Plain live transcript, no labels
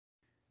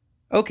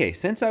Okay,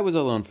 since I was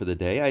alone for the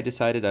day, I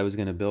decided I was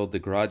going to build the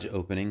garage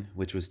opening,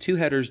 which was 2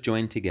 headers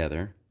joined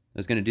together. I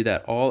was going to do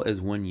that all as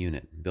one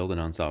unit, build it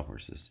on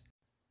sawhorses.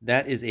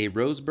 That is a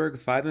Roseburg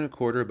 5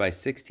 1/4 by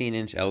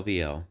 16-inch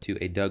LVL to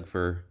a Doug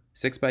Fir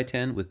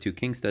 6x10 with 2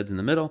 king studs in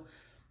the middle,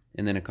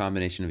 and then a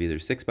combination of either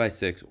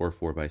 6x6 or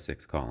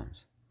 4x6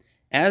 columns.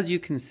 As you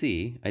can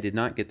see, I did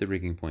not get the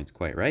rigging points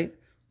quite right.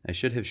 I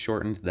should have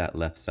shortened that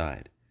left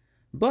side.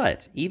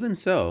 But even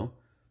so,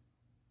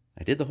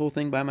 I did the whole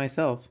thing by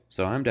myself,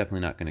 so I'm definitely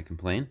not going to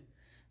complain.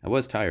 I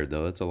was tired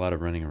though, that's a lot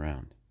of running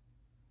around.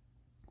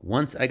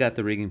 Once I got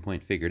the rigging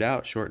point figured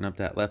out, shorten up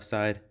that left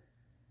side,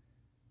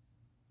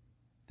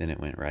 then it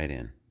went right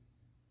in.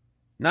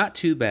 Not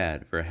too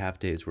bad for a half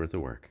day's worth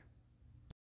of work.